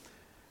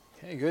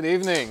Okay, good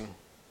evening.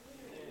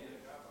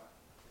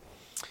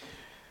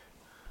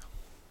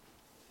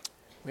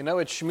 We know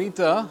it's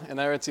Shemitah in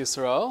Eretz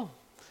Yisrael,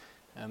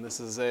 and this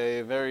is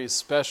a very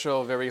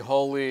special, very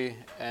holy,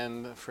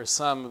 and for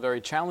some, very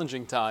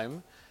challenging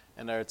time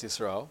in Eretz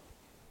Yisrael.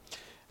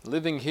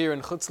 Living here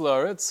in Chutz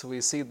La'aretz,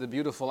 we see the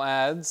beautiful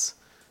ads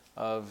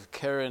of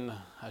Keren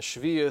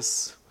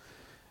Hashvius.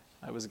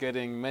 I was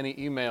getting many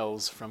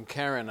emails from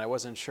Karen. I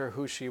wasn't sure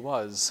who she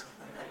was.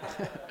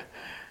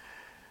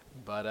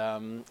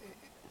 But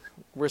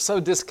we're so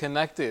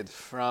disconnected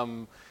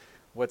from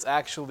what's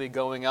actually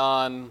going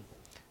on,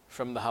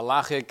 from the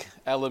halachic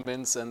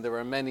elements, and there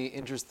are many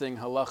interesting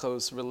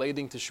halachos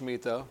relating to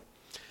Shemitah,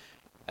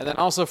 and then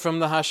also from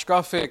the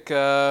hashkafic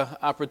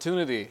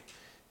opportunity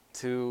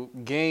to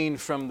gain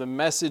from the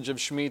message of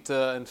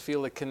Shemitah and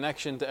feel a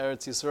connection to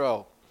Eretz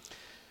Yisrael.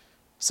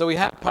 So we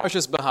have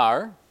Parshas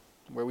Bahar,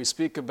 where we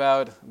speak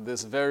about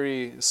this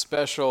very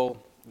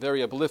special,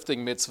 very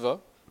uplifting mitzvah.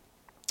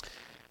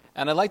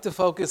 And I'd like to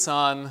focus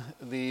on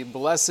the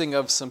blessing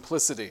of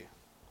simplicity.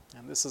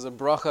 And this is a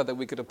bracha that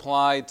we could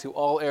apply to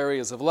all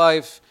areas of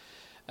life,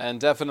 and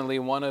definitely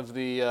one of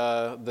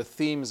the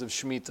themes of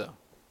Shemitah.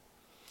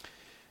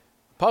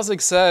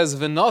 Pasuk says,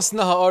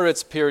 "V'nosna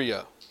ha'aretz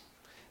pirya,"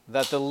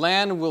 that the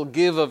land will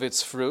give of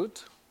its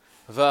fruit,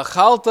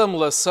 "V'achaltam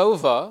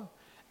lasova,"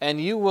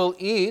 and you will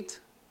eat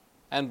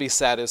and be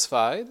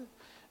satisfied,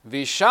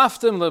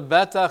 "V'shaftem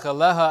lebetach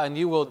aleha," and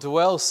you will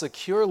dwell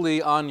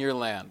securely on your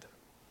land.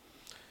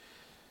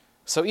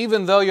 So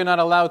even though you're not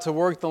allowed to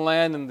work the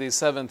land in the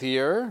seventh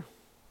year,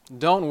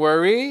 don't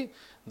worry,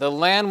 the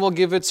land will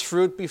give its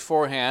fruit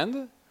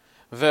beforehand.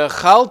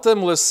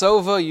 Ve'chaltem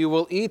l'sova, you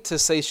will eat to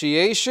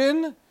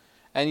satiation,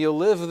 and you'll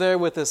live there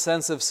with a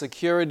sense of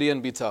security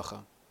and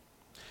bitacha.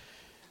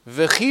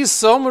 V'chi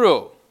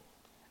somru,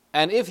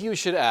 and if you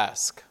should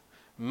ask,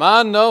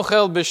 ma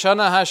nochel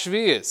b'shana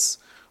hashviis,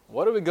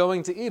 what are we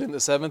going to eat in the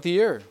seventh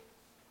year?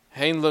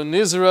 Hein lo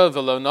nizra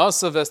v'lo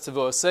nasa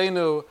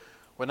v'estevoseinu,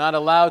 we're not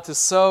allowed to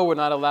sow, we're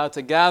not allowed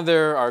to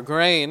gather our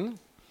grain.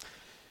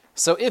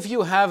 So if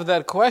you have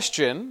that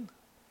question,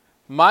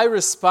 my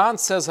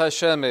response, says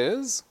Hashem,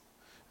 is,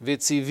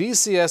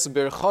 V'tzivisi es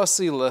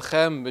berchosi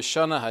lechem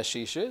b'shana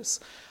hashishis,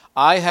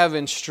 I have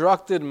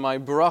instructed my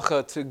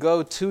bracha to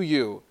go to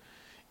you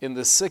in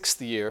the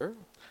sixth year,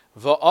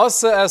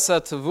 V'asa es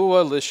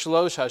ha'tavua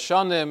l'shlosh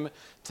hashanim,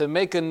 to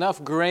make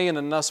enough grain,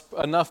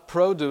 enough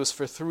produce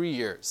for 3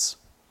 years.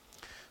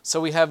 So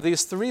we have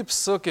these three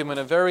psukim in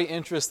a very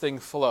interesting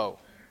flow.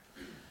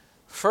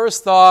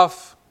 First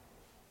off,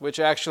 which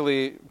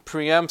actually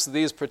preempts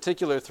these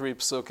particular three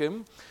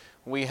psukim,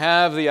 we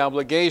have the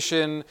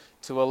obligation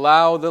to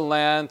allow the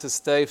land to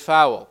stay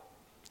fallow.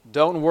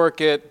 Don't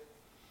work it.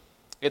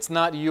 It's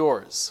not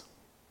yours.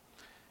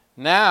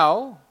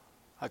 Now,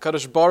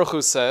 HaKadosh Baruch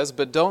Hu says,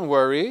 but don't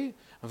worry,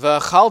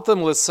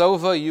 v'achaltem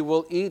l'sova, you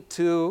will eat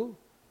to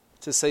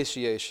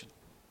satiation.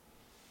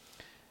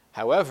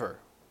 However,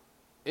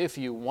 if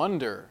you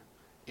wonder,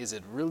 is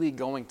it really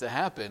going to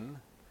happen?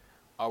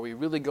 Are we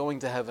really going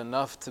to have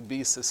enough to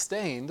be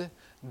sustained?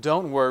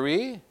 Don't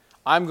worry.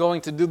 I'm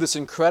going to do this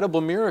incredible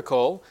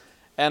miracle,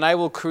 and I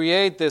will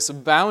create this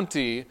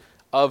bounty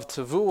of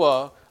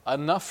tevuah,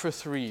 enough for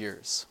 3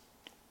 years.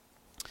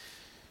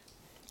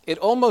 It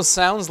almost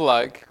sounds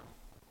like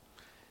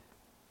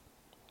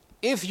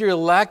if you're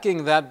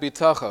lacking that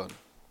bitachon,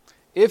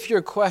 if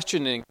you're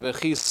questioning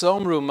v'chi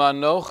somru ma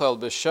nochel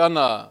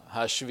b'shana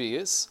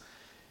hashviis,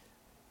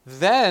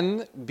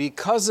 then,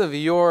 because of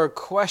your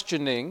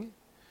questioning,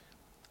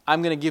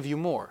 I'm going to give you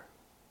more.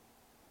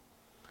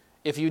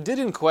 If you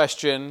didn't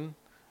question,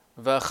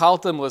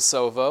 v'achaltem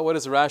l'sova, what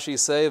does Rashi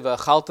say?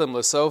 V'achaltem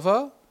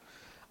l'sova,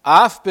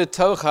 af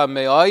b'toch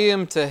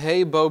ha'me'ayim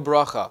tehei bo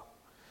bracha,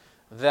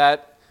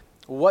 that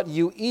what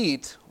you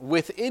eat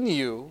within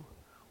you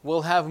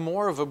will have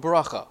more of a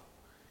bracha.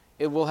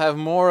 It will have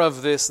more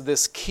of this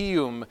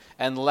kiyum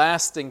and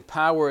lasting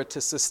power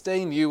to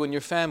sustain you and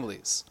your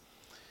families.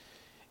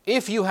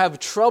 If you have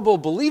trouble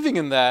believing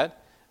in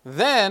that,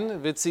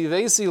 then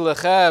v'tzivesi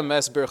lechem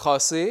es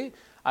berchasi,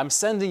 I'm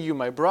sending you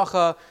my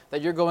bracha,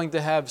 that you're going to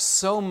have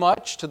so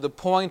much to the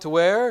point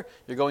where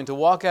you're going to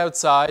walk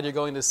outside, you're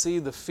going to see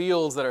the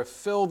fields that are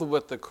filled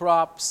with the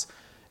crops,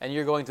 and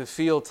you're going to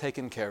feel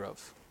taken care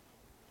of.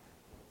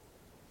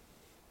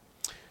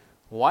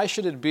 Why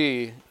should it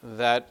be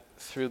that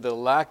through the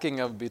lacking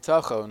of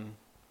bitachon,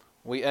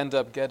 we end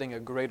up getting a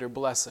greater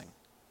blessing?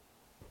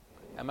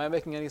 Am I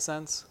making any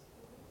sense?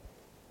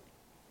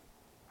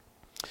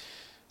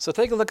 So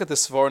take a look at the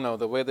Sforno,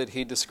 the way that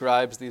he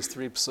describes these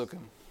three psukim.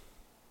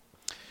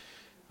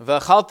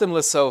 V'achaltem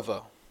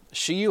l'sova,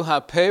 shiyu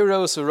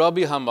ha'peiros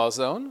rabi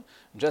hamazon,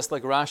 just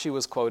like Rashi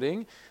was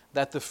quoting,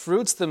 that the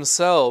fruits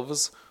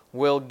themselves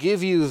will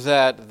give you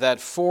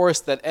that force,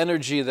 that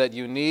energy that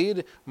you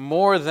need,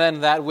 more than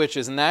that which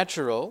is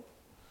natural,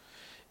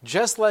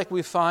 just like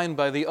we find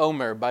by the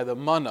Omer, by the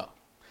manna.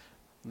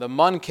 The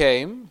man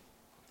came,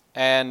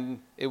 and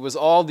it was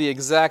all the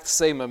exact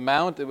same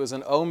amount. It was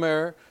an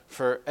Omer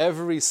for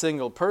every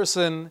single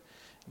person,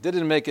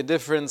 Didn't make a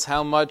difference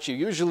how much you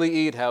usually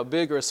eat, how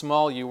big or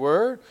small you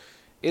were.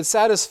 It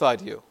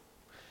satisfied you.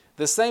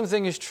 The same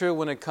thing is true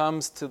when it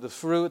comes to the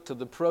fruit, to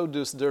the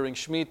produce during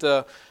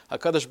Shemitah.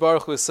 HaKadosh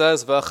Baruch Hu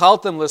says,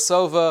 "V'achaltem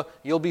lesova,"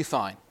 you'll be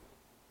fine.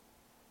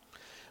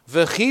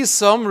 V'chi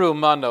somru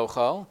ma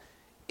nochal,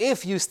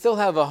 if you still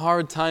have a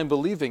hard time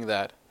believing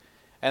that,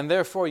 and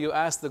therefore you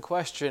ask the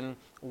question,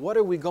 what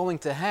are we going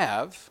to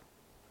have?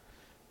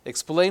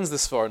 Explains the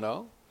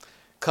Sforno,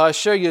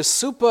 Kasher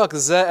yesupak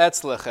ze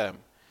etzlechem,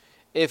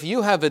 if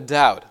you have a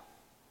doubt,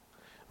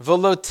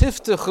 v'lo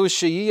tiftechu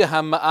sheyiyeh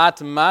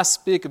hama'at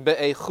maspik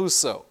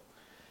be'echuso,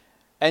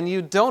 and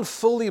you don't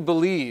fully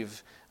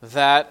believe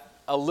that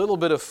a little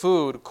bit of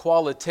food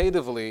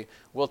qualitatively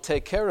will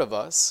take care of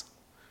us,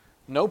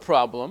 no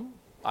problem,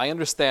 I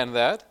understand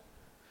that.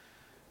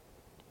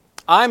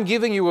 I'm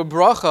giving you a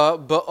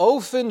bracha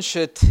ba'ofen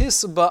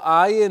shetis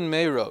ba'ayin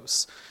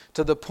meros,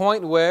 to the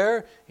point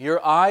where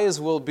your eyes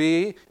will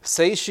be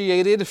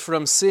satiated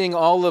from seeing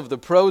all of the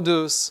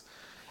produce,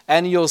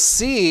 and you'll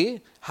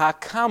see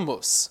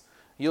hakamus,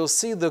 you'll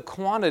see the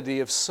quantity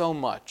of so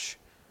much.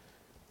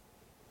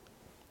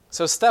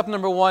 So step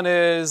number one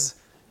is,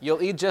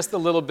 you'll eat just a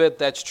little bit,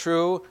 that's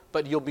true,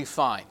 but you'll be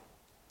fine.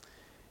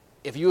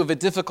 If you have a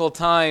difficult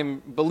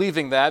time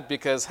believing that,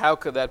 because how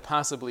could that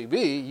possibly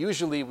be?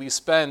 Usually we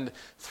spend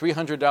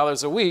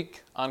 $300 a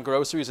week on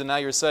groceries, and now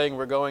you're saying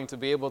we're going to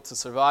be able to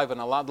survive on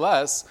a lot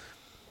less.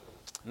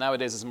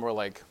 Nowadays it's more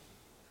like,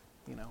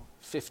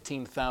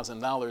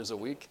 $15,000 a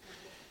week.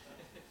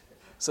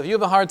 So if you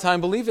have a hard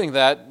time believing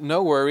that,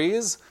 no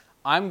worries.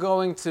 I'm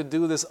going to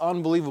do this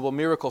unbelievable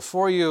miracle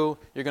for you.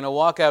 You're going to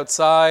walk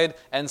outside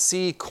and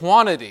see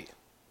quantity.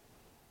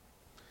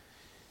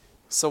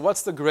 So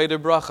what's the greater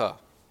bracha?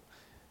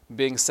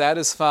 Being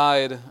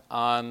satisfied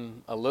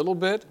on a little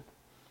bit,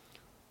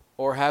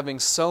 or having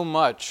so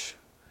much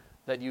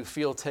that you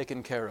feel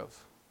taken care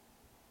of?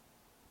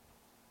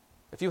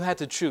 If you had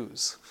to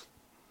choose,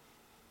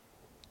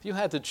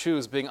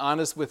 being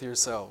honest with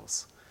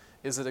yourselves,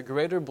 is it a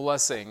greater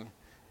blessing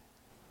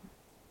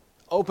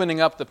opening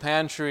up the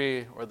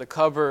pantry or the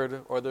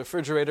cupboard or the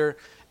refrigerator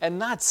and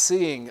not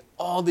seeing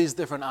all these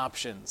different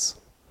options,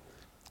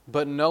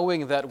 but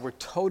knowing that we're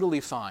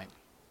totally fine?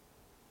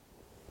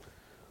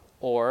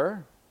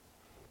 Or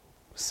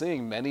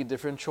seeing many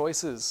different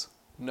choices,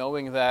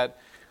 knowing that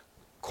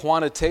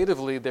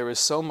quantitatively there is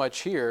so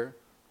much here,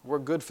 we're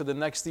good for the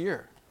next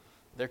year.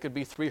 There could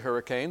be 3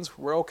 hurricanes,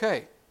 we're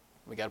okay.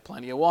 We got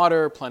plenty of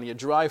water, plenty of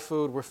dry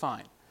food, we're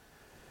fine.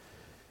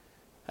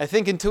 I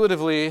think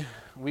intuitively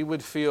we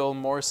would feel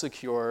more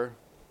secure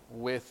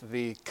with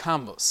the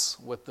kamus,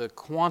 with the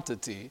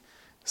quantity,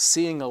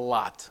 seeing a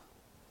lot.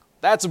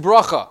 That's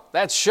bracha,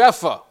 that's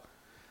shefa.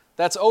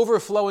 That's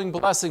overflowing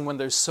blessing when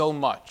there's so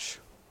much.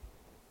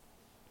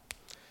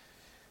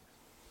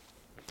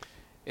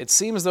 It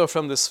seems, though,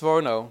 from the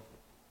Sforno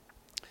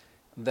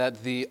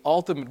that the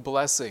ultimate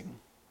blessing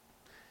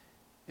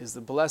is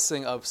the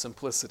blessing of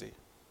simplicity,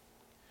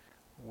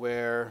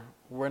 where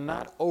we're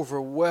not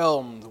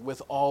overwhelmed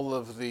with all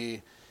of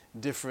the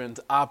different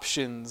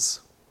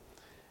options.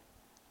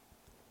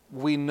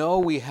 We know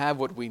we have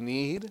what we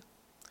need.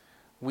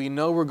 We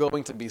know we're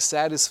going to be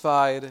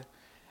satisfied.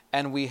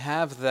 And we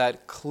have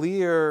that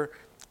clear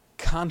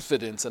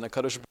confidence in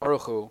HaKadosh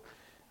Baruch Hu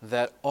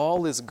that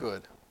all is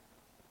good.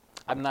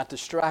 I'm not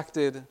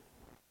distracted.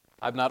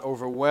 I'm not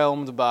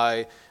overwhelmed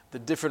by the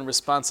different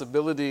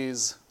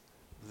responsibilities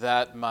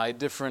that my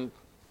different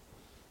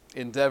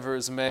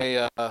endeavors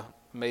may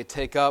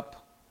take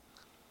up.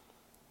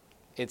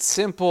 It's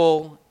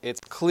simple,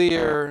 it's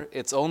clear,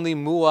 it's only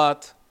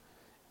muat,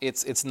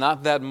 it's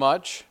not that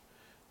much,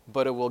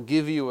 but it will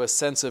give you a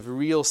sense of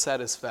real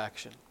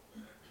satisfaction.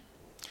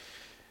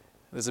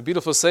 There's a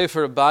beautiful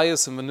sefer,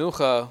 Bayis and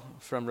Menucha,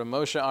 from Rav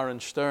Moshe Aaron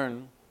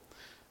Stern,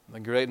 the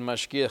great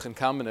mashgiach in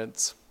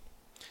Kamenetz.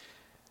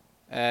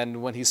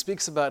 And when he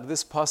speaks about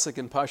this pasuk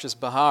in Parshas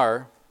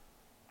Bahar,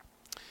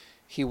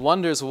 he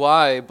wonders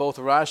why both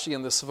Rashi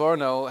and the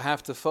Sforno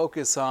have to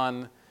focus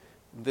on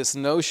this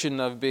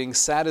notion of being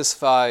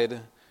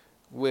satisfied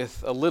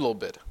with a little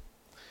bit.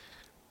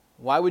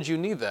 Why would you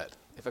need that?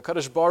 If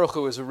HaKadosh Baruch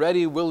Hu is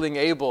ready, willing,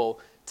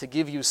 able to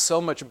give you so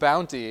much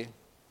bounty,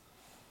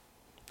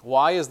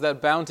 why is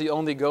that bounty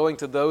only going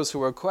to those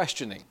who are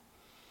questioning?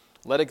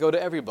 Let it go to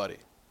everybody.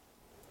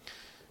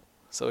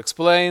 So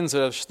explains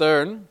Rav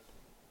Stern,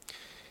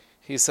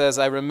 he says,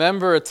 I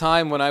remember a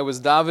time when I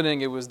was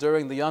davening, it was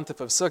during the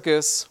Yontif of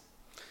Sukkot,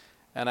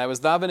 and I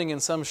was davening in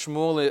some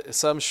shul in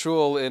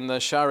the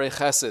Sharei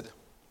Chesed.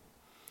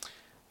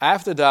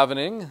 After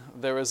davening,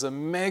 there was a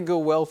mega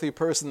wealthy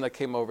person that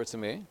came over to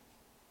me,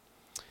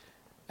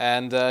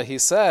 and he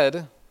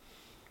said,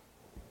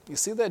 you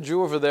see that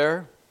Jew over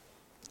there?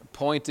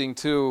 Pointing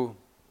to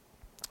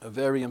a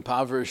very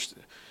impoverished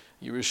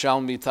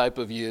Yerushalmi type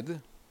of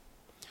Yid.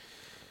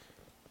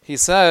 He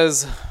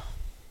says,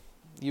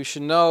 you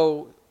should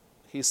know,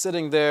 he's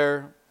sitting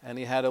there and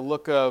he had a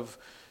look of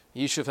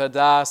Yishuv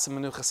Hadas,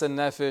 Menuchas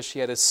Nefesh. He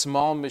had a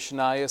small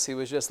Mishnayos. He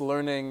was just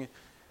learning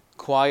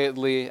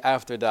quietly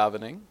after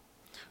davening.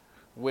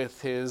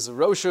 with his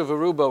Rosha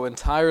Verubo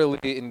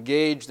entirely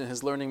engaged in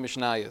his learning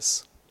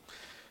Mishnayos.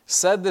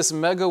 Said this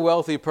mega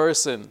wealthy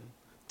person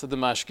to the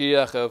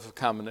Mashgiach of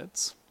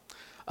Kamenetz,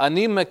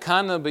 Ani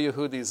mekana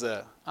b'Yehudi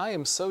zeh. I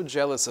am so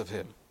jealous of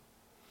him.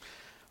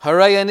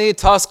 Haray ani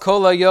tas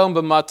kol hayom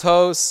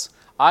b'matos.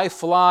 I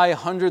fly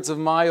hundreds of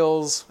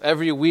miles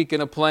every week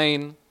in a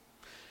plane.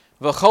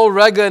 V'chol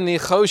rega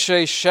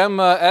nichoshe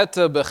shema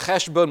eta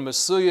b'cheshbon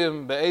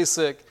mesuyim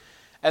be'esek.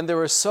 And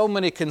there are so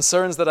many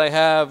concerns that I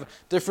have,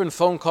 different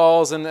phone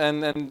calls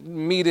and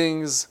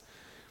meetings.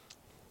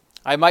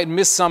 I might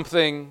miss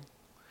something.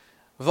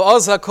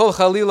 V'oz hakol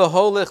chalila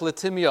holech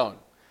l'timyon.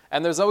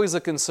 And there's always a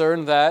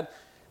concern that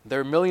there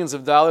are millions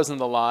of dollars in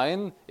the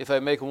line. If I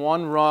make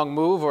one wrong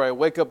move or I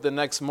wake up the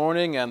next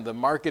morning and the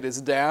market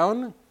is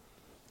down,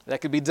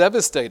 that could be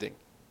devastating.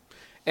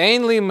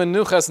 Ein li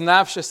menuchas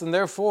nafshis, and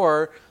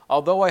therefore,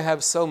 although I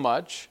have so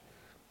much,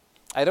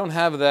 I don't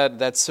have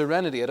that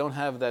serenity. I don't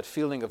have that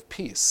feeling of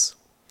peace.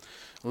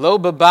 Lo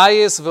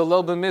b'bayis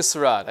v'lo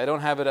b'misrad. I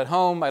don't have it at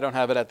home. I don't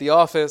have it at the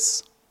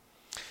office.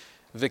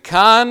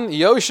 V'kan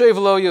yoshev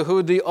lo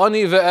Yehudi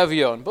oni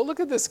ve'evyon. But look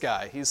at this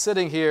guy. He's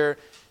sitting here.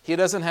 He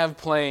doesn't have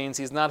planes.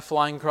 He's not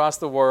flying across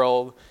the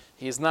world.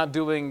 He's not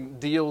doing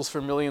deals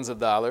for millions of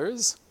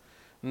dollars.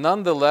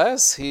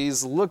 Nonetheless,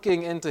 he's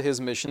looking into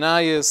his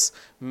Mishnayos.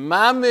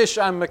 Mamish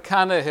I'm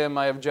mekanehim.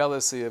 I have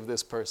jealousy of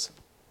this person.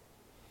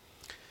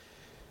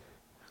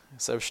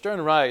 So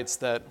Stern writes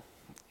that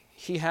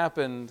he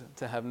happened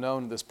to have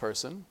known this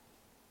person.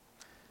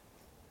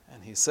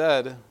 And he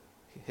said,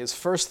 his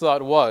first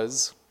thought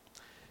was,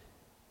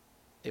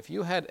 if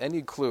you had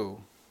any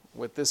clue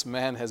what this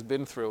man has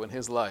been through in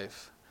his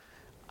life,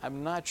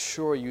 I'm not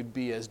sure you'd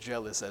be as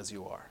jealous as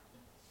you are.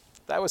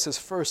 That was his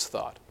first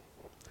thought.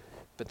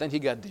 But then he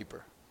got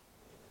deeper.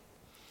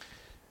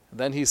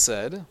 Then he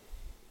said,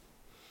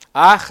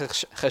 Ach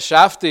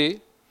chashafti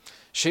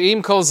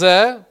she'im kol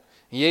zeh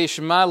yesh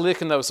ma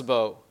lichnos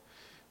bo.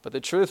 But the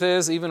truth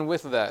is, even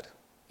with that,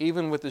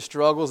 even with the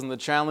struggles and the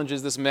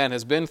challenges this man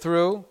has been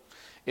through,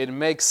 it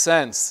makes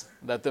sense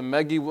that the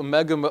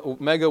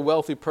mega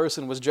wealthy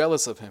person was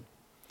jealous of him.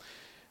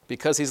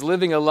 Because he's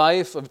living a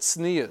life of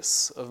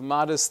tznius, of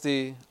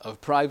modesty,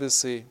 of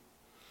privacy.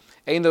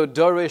 Eino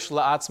dorish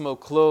la'atzmo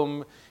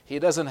klum. He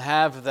doesn't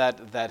have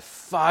that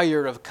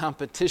fire of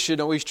competition,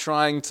 always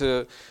trying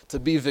to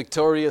be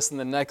victorious in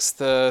the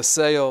next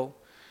sale.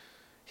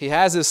 He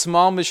has his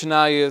small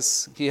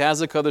Mishnayos. He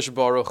has a Kadosh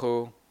Baruch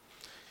Hu.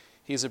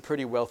 He's a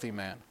pretty wealthy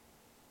man.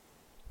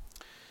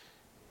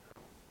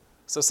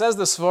 So says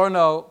the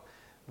Sforno,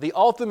 the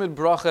ultimate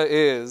bracha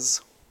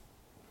is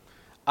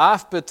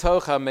Af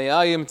betocha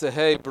me'ayim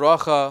tehei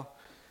bracha,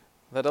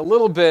 that a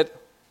little bit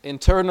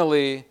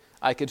internally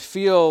I could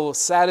feel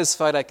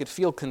satisfied, I could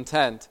feel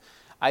content.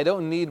 I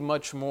don't need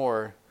much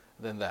more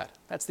than that.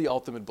 That's the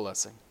ultimate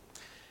blessing.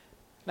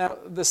 Now,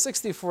 the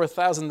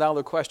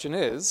 $64,000 question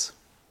is,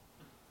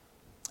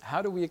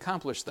 how do we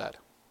accomplish that?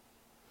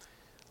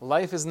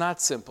 Life is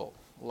not simple.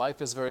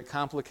 Life is very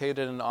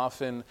complicated and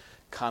often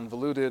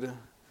convoluted,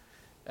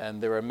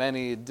 and there are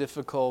many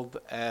difficult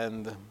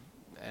and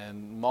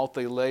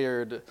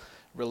multi-layered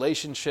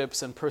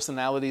relationships and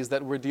personalities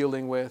that we're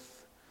dealing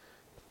with,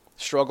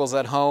 struggles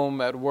at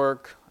home, at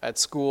work, at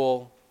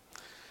school.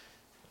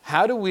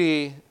 How do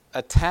we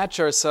attach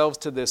ourselves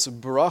to this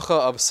bracha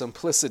of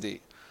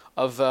simplicity,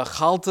 of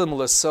chaltam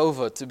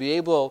lesova, to be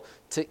able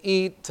to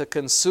eat, to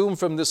consume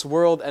from this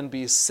world and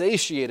be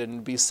satiated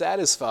and be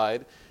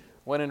satisfied,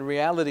 when in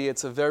reality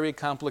it's a very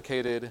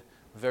complicated,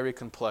 very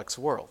complex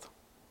world?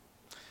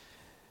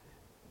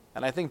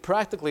 And I think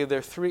practically there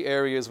are three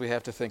areas we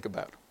have to think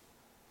about.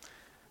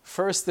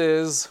 First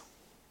is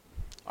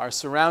our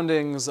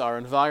surroundings, our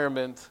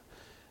environment,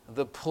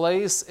 the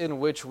place in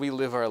which we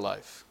live our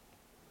life.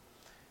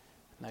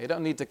 Now, you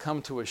don't need to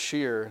come to a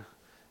shiur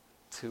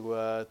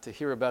to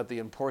hear about the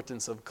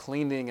importance of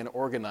cleaning and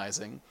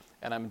organizing,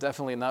 and I'm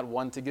definitely not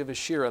one to give a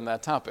shiur on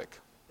that topic.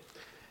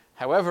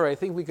 However, I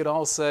think we could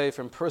all say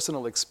from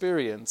personal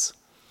experience,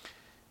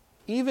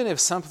 even if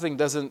something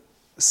doesn't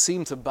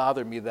seem to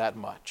bother me that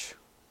much,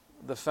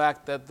 the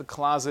fact that the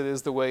closet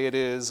is the way it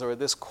is, or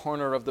this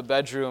corner of the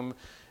bedroom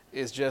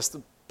is just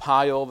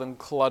piled and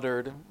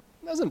cluttered,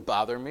 doesn't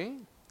bother me.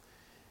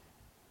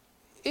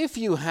 If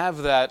you have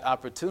that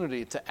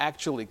opportunity to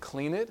actually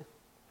clean it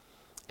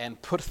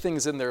and put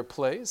things in their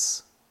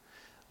place,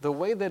 the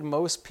way that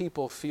most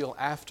people feel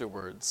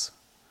afterwards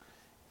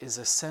is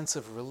a sense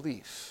of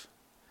relief.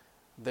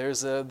 There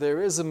is a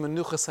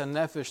menuchas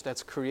hanefesh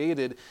that's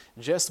created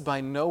just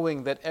by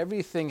knowing that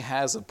everything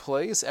has a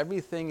place,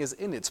 everything is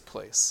in its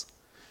place.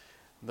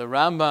 The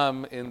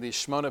Rambam in the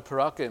Shmona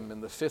Parakim,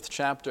 in the 5th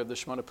chapter of the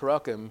Shmona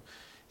Parakim,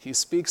 he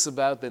speaks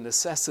about the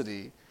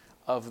necessity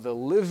of the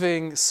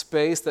living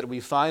space that we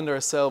find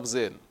ourselves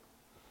in.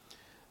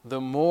 The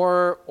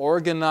more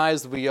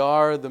organized we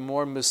are, the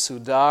more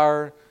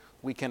mesudar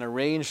we can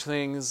arrange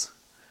things.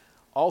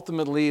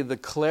 Ultimately, the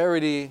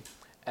clarity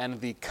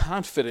and the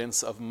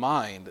confidence of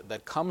mind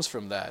that comes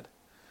from that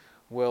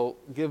will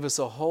give us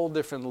a whole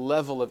different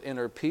level of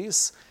inner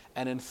peace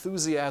and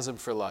enthusiasm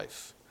for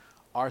life.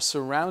 Our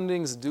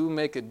surroundings do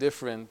make a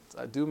difference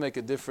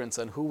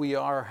on who we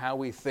are, how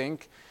we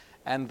think,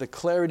 and the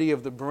clarity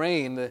of the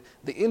brain,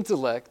 the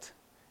intellect,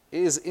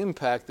 is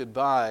impacted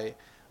by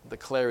the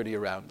clarity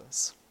around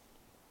us.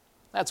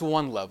 That's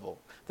one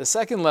level. The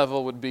second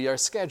level would be our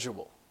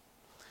schedule.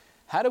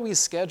 How do we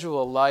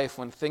schedule a life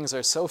when things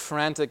are so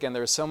frantic and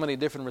there are so many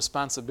different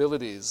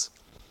responsibilities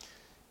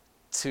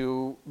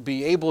to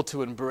be able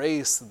to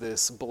embrace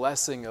this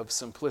blessing of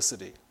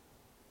simplicity?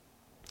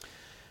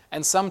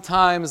 And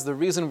sometimes the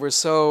reason we're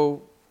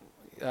so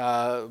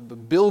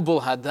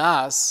bilbul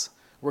hadas,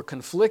 we're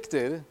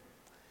conflicted,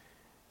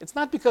 it's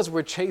not because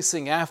we're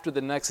chasing after the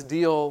next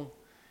deal.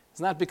 It's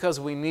not because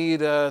we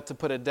need to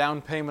put a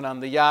down payment on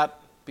the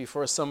yacht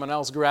before someone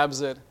else grabs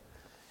it.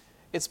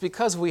 It's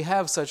because we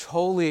have such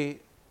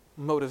holy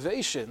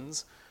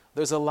motivations.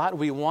 There's a lot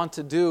we want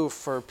to do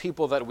for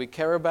people that we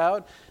care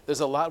about. There's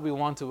a lot we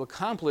want to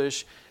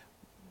accomplish.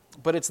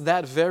 But it's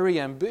that very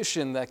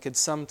ambition that could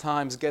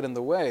sometimes get in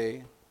the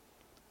way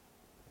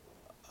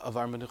of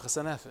our menuchas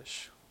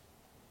hanefesh,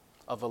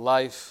 of a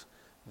life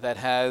that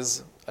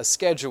has a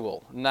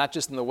schedule, not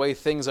just in the way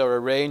things are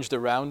arranged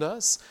around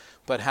us,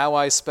 but how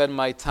I spend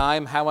my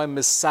time, how I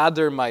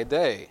misader my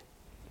day.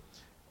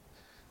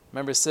 I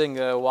remember seeing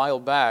a while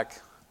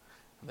back,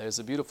 there's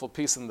a beautiful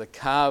piece in the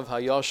Kav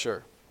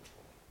HaYosher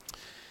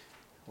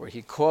where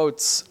he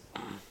quotes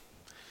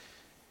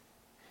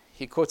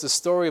a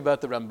story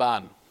about the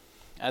Ramban.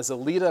 As a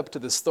lead up to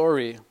the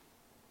story,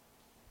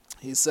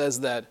 he says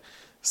that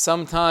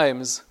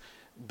sometimes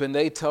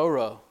B'nai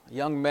Torah,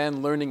 young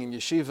men learning in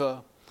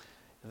yeshiva,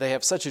 they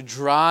have such a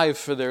drive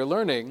for their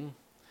learning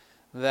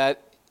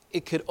that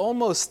it could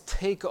almost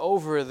take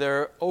over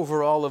their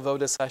overall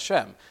avodas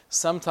Hashem.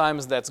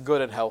 Sometimes that's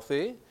good and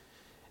healthy,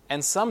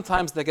 and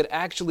sometimes they could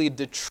actually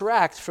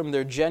detract from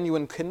their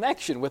genuine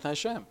connection with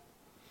Hashem.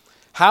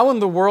 How in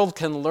the world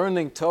can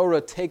learning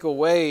Torah take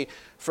away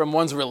from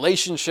one's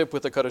relationship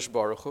with the Kadosh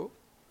Baruch Hu?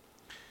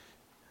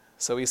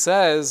 So he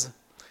says,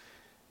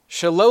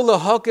 "Shelo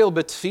lahakel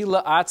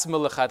betfila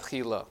atzma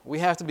lechatchila." We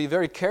have to be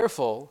very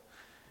careful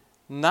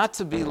not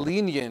to be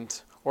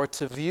lenient or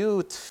to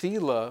view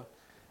tefillah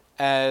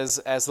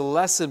as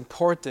less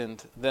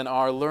important than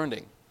our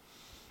learning.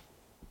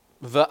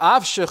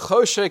 V'av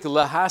shechoshek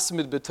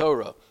lahasmid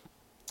b'Torah.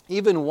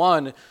 Even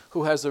one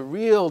who has a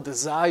real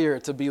desire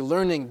to be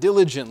learning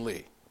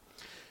diligently.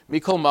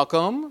 Mikol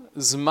makom,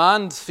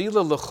 zman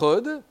tefillah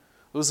l'chud,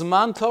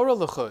 uzman Torah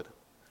l'chud.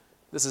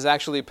 This is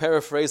actually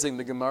paraphrasing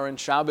the Gemara in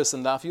Shabbos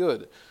and Daf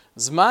Yud.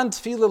 Zman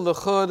tefillah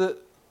l'chud,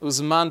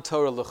 uzman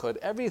Torah l'chud.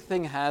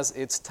 Everything has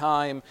its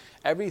time,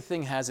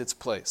 everything has its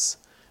place.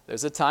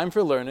 There's a time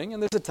for learning,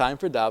 and there's a time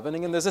for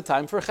davening, and there's a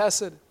time for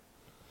chesed.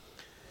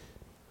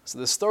 So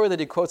the story that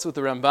he quotes with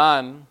the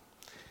Ramban,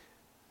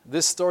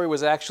 this story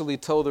was actually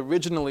told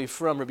originally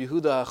from Rabbi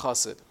Yehuda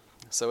HaChassid.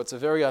 So it's a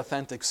very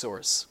authentic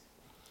source.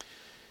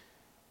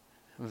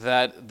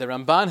 That the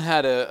Ramban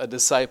had a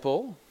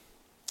disciple,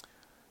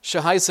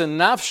 Shahaisa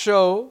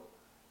nafsho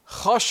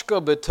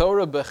choshka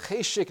b'Torah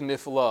b'cheshik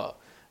nifla,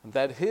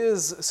 that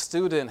his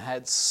student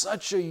had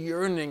such a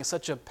yearning,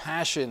 such a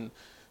passion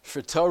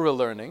for Torah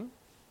learning,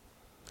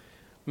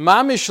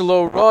 mamish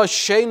lo ra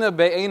sheina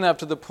be'enav,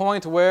 to the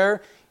point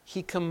where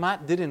he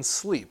kamat didn't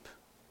sleep.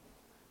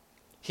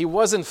 He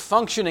wasn't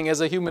functioning as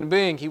a human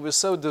being. He was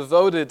so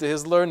devoted to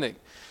his learning.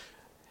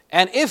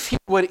 And if he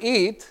would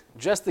eat,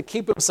 just to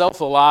keep himself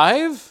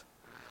alive,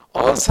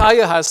 oz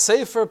haya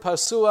ha-sefer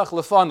pasuach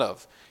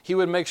lefanov. He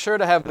would make sure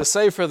to have the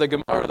Sefer, the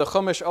Gemara, the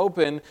Chumash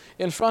open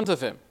in front of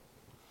him.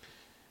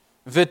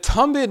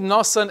 V'tamid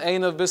nosan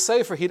einav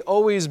b'sefer. He'd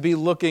always be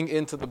looking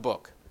into the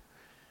book.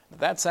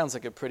 That sounds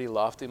like a pretty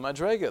lofty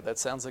madrega. That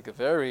sounds like a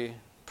very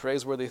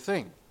praiseworthy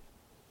thing.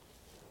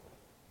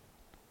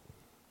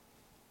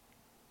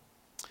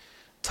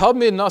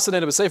 Tamid nosan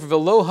einav b'sefer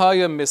v'lo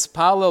haya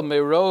mispalel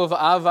merov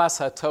avas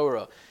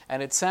haTorah.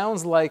 And it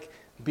sounds like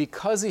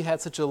because he had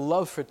such a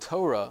love for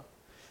Torah,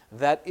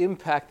 that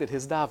impacted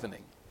his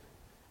davening.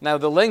 Now,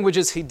 the language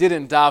is he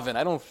didn't daven.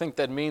 I don't think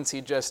that means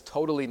he just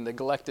totally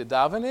neglected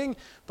davening,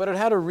 but it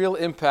had a real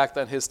impact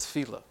on his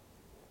tefillah.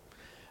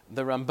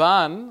 The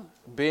Ramban,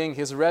 being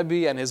his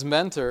Rebbe and his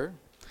mentor,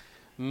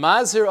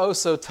 Mazir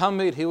Oso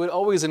Tamid, he would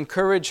always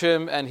encourage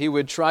him and he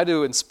would try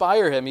to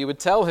inspire him. He would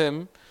tell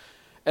him,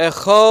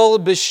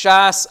 Echol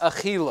b'shas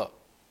achila.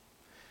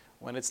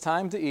 When it's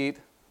time to eat,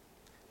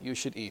 you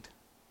should eat.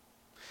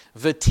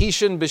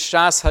 V'tishin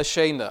b'shas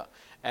hashena.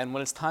 And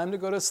when it's time to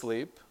go to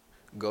sleep,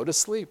 go to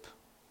sleep.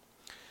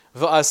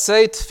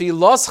 V'asei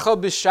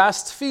tfiloscha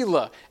b'shas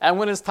tefillah. And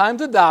when it's time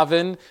to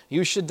daven,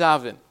 you should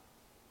daven.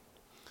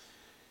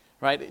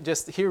 Right?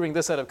 Just hearing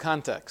this out of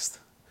context.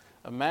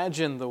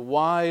 Imagine the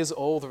wise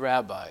old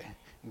rabbi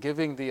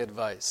giving the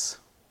advice.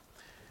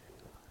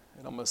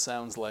 It almost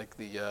sounds like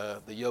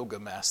the yoga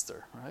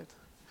master, right?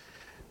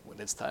 When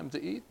it's time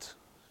to eat,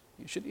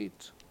 you should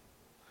eat.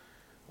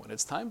 When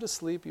it's time to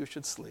sleep, you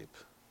should sleep.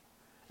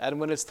 And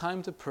when it's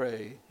time to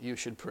pray, you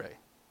should pray.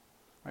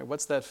 Right?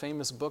 What's that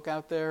famous book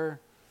out there?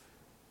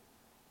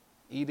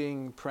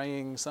 eating,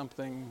 praying,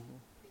 something.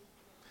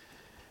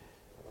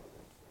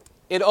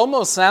 It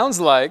almost sounds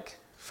like,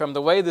 from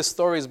the way this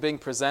story is being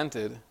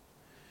presented,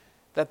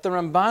 that the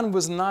Ramban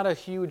was not a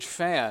huge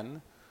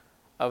fan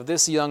of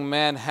this young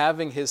man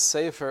having his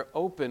sefer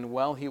open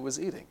while he was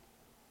eating.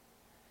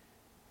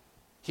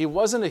 He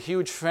wasn't a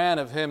huge fan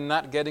of him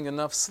not getting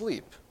enough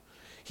sleep.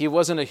 He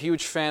wasn't a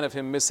huge fan of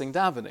him missing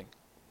davening.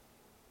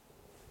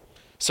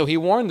 So he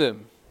warned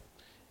him,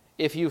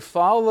 if you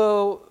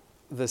follow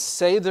the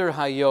Seder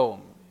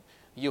Hayom,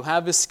 you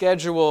have a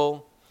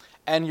schedule,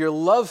 and your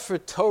love for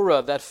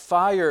Torah, that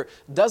fire,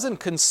 doesn't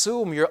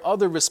consume your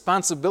other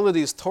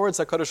responsibilities towards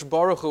HaKadosh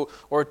Baruch Hu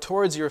or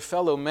towards your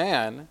fellow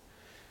man,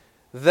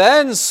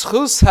 then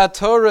schus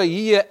HaTorah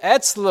yiyeh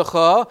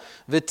etzlecha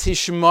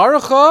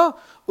v'tishmarcha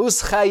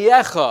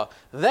uschayecha.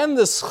 Then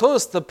the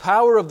schus, the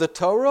power of the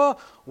Torah,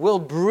 will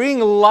bring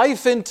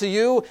life into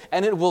you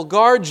and it will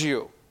guard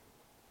you.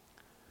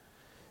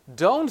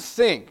 Don't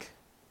think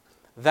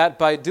that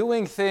by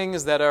doing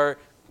things that are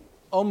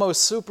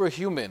almost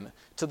superhuman,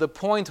 to the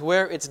point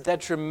where it's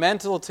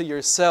detrimental to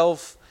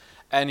yourself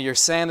and your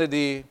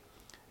sanity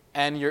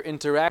and your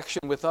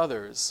interaction with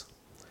others,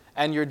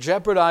 and you're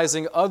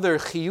jeopardizing other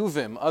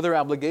chiyuvim, other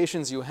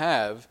obligations you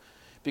have,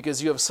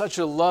 because you have such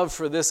a love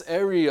for this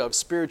area of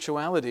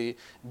spirituality,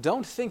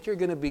 don't think you're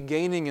going to be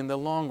gaining in the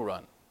long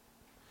run.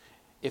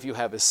 If you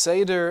have a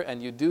seder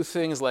and you do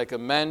things like a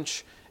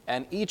mensch,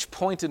 and each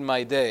point in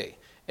my day,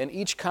 and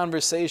each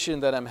conversation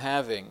that I'm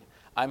having,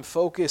 I'm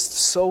focused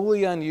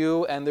solely on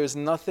you, and there's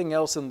nothing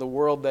else in the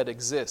world that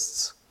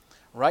exists.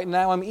 Right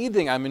now I'm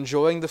eating, I'm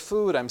enjoying the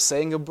food, I'm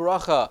saying a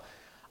bracha,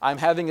 I'm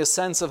having a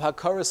sense of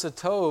hakaras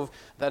hatov,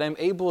 that I'm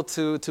able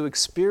to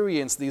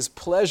experience these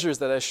pleasures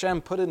that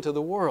Hashem put into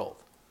the world.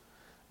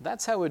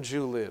 That's how a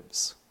Jew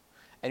lives.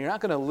 And you're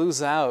not going to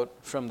lose out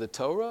from the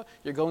Torah,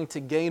 you're going to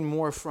gain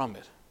more from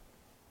it.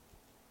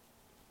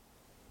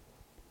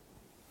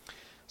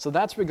 So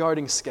that's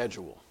regarding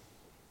schedule.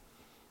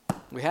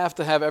 We have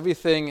to have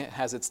everything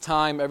has its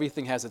time,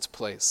 everything has its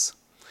place.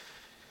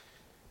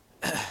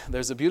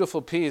 There's a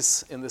beautiful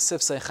piece in the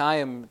Sifsei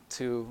Chaim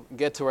to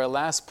get to our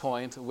last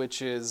point,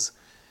 which is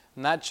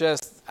not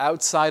just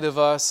outside of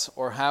us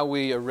or how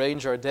we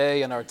arrange our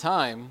day and our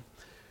time,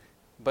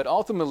 but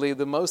ultimately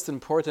the most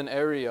important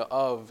area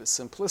of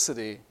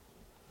simplicity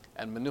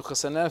and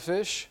menuchas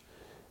hanefesh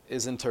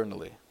is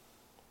internally.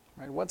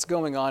 Right? What's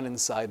going on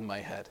inside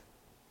my head?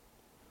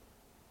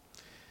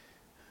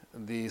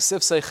 The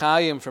Sifsei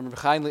Chaim from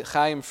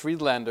Chaim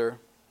Friedlander,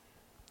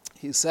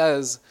 he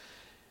says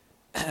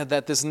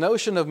that this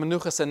notion of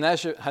menuchas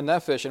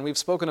hanefesh, and we've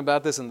spoken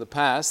about this in the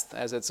past,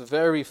 as it's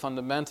very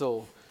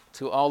fundamental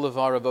to all of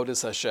our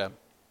avodas Hashem.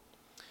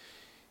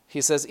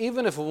 He says,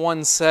 even if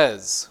one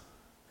says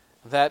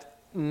that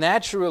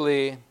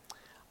naturally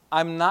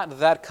I'm not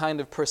that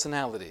kind of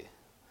personality,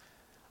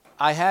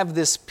 I have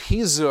this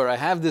pizur, I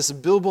have this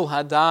bilbul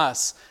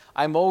hadas,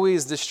 I'm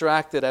always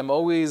distracted, I'm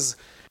always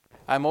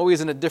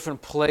in a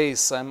different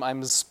place,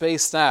 I'm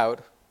spaced out.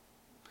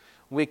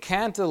 We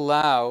can't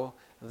allow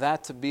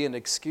that to be an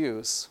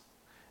excuse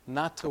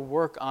not to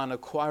work on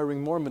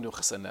acquiring more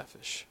menuchas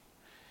hanefesh.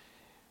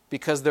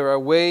 Because there are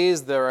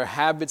ways, there are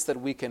habits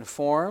that we can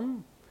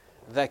form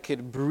that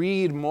could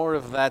breed more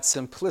of that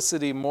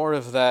simplicity, more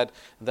of that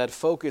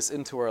focus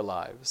into our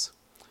lives.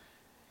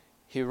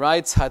 He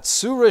writes,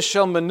 Hatsura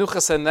shel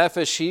menuchas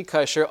hanefesh hi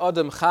kasher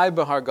adam chai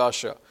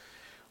b'hargasha.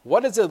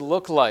 What does it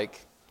look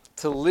like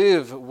to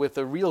live with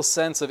a real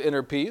sense of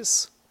inner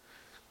peace?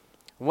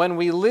 When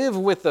we live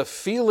with a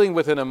feeling,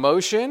 with an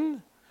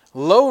emotion,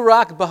 lo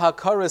rak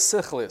b'hakara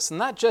sichlis,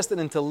 not just an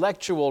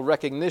intellectual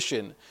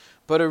recognition,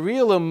 but a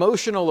real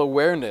emotional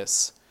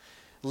awareness.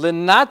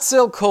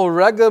 Lenatzel kol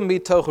rega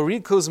mitoch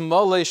rikuz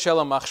mole shel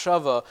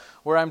hamachshava,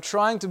 where I'm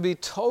trying to be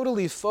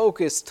totally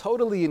focused,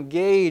 totally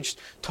engaged,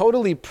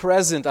 totally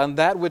present on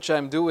that which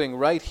I'm doing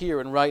right here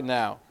and right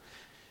now,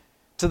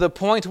 to the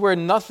point where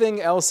nothing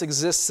else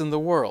exists in the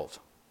world.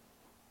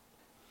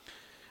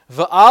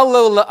 I'm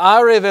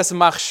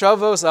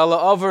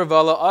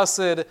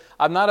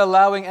not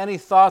allowing any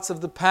thoughts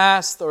of the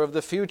past or of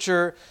the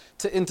future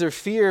to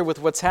interfere with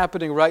what's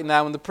happening right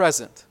now in the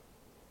present.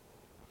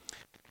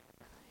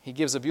 He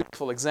gives a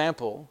beautiful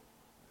example.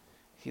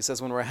 He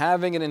says, when we're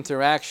having an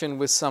interaction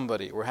with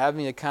somebody, we're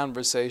having a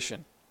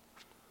conversation.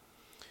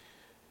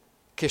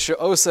 If you're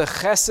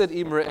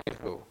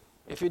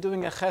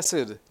doing a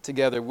chesed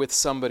together with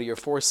somebody or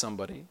for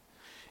somebody,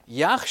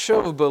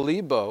 yachshov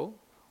belibo,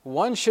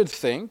 one should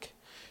think,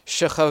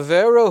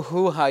 shechavero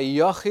hu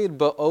hayachid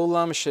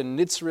ba'olam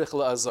shenitzrich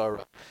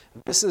la'azara.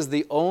 This is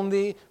the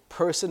only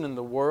person in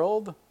the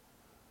world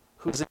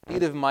who's in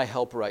need of my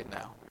help right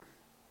now.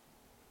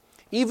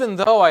 Even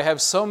though I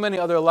have so many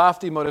other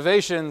lofty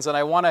motivations and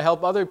I want to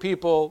help other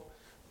people,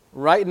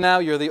 right now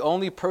you're the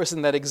only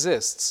person that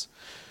exists.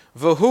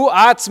 V'hu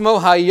atzmo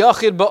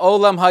hayachid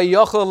ba'olam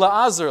hayachol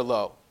la'azar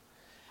lo.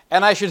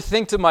 And I should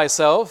think to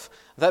myself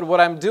that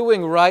what I'm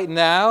doing right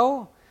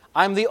now,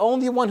 I'm the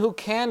only one who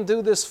can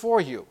do this for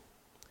you.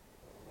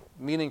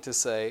 Meaning to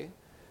say,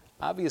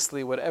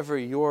 Obviously, whatever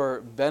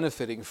you're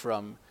benefiting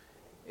from,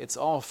 it's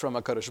all from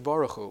HaKadosh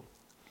Baruch Hu.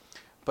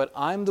 But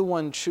I'm the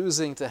one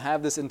choosing to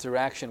have this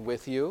interaction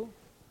with you,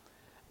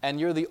 and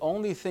you're the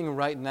only thing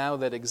right now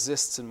that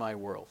exists in my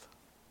world.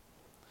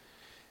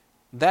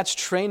 That's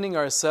training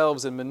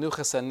ourselves in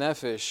Menuchas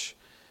HaNefesh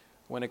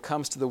when it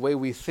comes to the way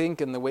we think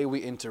and the way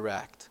we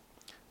interact.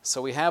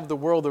 So we have the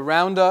world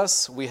around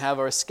us, we have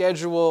our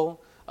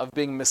schedule of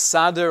being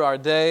mesader our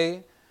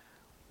day,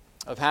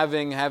 of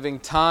having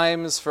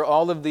times for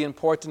all of the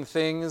important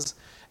things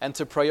and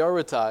to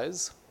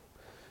prioritize.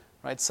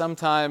 Right?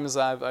 Sometimes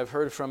I've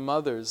heard from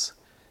mothers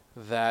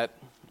that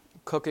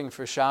cooking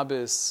for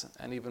Shabbos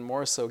and even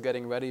more so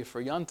getting ready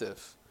for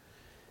Yontif,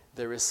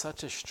 there is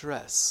such a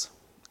stress.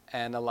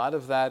 And a lot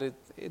of that,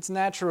 it's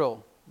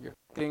natural. You're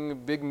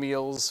cooking big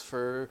meals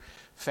for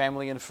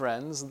family and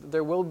friends.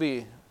 There will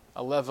be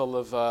a level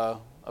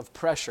of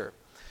pressure.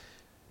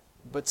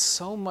 But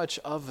so much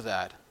of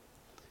that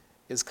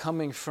is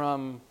coming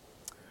from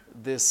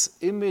this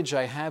image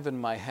I have in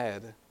my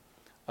head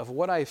of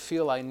what I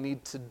feel I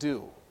need to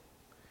do.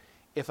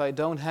 If I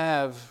don't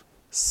have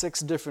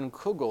 6 different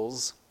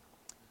kugels,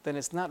 then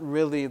it's not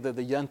really the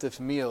Yontif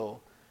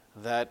meal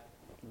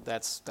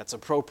that's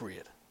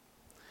appropriate.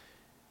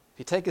 If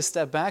you take a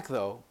step back,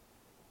 though,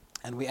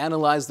 and we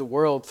analyze the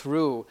world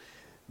through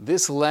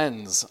this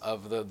lens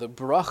of the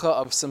bracha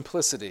of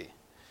simplicity,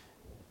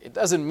 it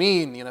doesn't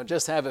mean,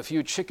 just have a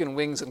few chicken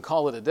wings and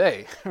call it a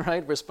day,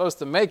 right? We're supposed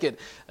to make it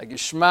a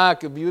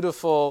geschmack, a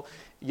beautiful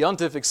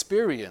Yontif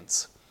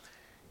experience.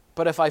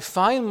 But if I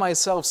find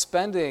myself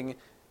spending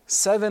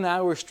 7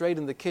 hours straight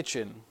in the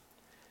kitchen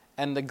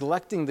and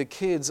neglecting the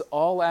kids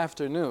all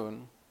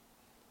afternoon,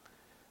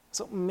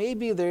 so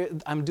maybe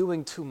I'm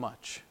doing too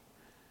much.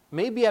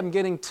 Maybe I'm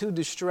getting too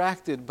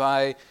distracted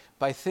by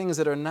things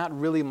that are not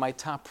really my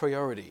top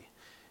priority.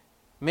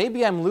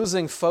 Maybe I'm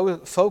losing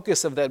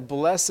focus of that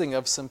blessing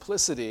of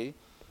simplicity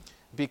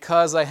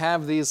because I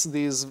have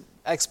these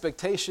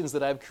expectations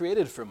that I've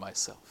created for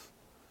myself.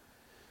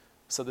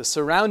 So the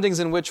surroundings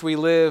in which we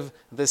live,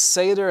 the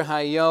Seder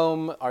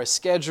Hayom, our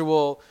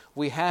schedule,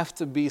 we have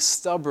to be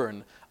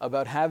stubborn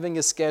about having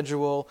a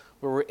schedule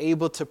where we're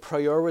able to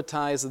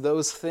prioritize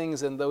those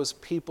things and those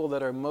people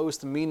that are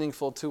most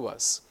meaningful to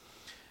us.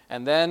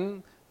 And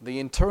then the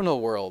internal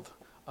world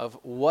of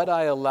what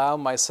I allow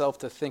myself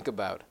to think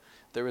about.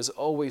 There is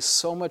always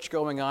so much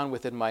going on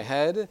within my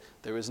head.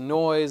 There is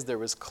noise,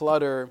 there is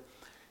clutter.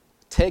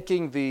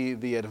 Taking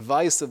the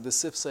advice of the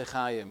Sifsei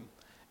Chaim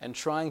and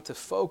trying to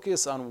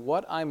focus on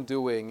what I'm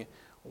doing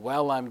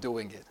while I'm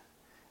doing it.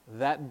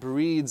 That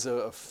breeds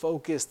a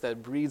focus,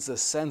 that breeds a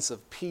sense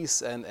of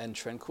peace and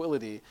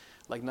tranquility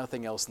like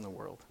nothing else in the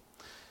world.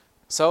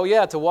 So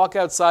to walk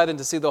outside and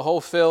to see the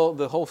whole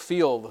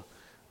field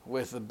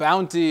with the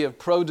bounty of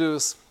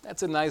produce,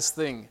 that's a nice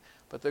thing.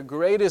 But the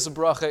greatest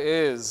bracha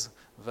is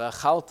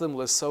v'achaltem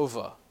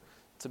lesova,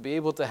 to be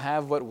able to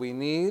have what we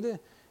need,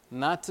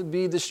 not to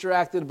be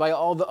distracted by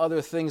all the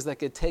other things that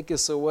could take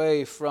us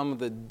away from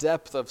the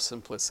depth of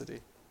simplicity.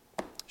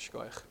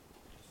 Shkoyach.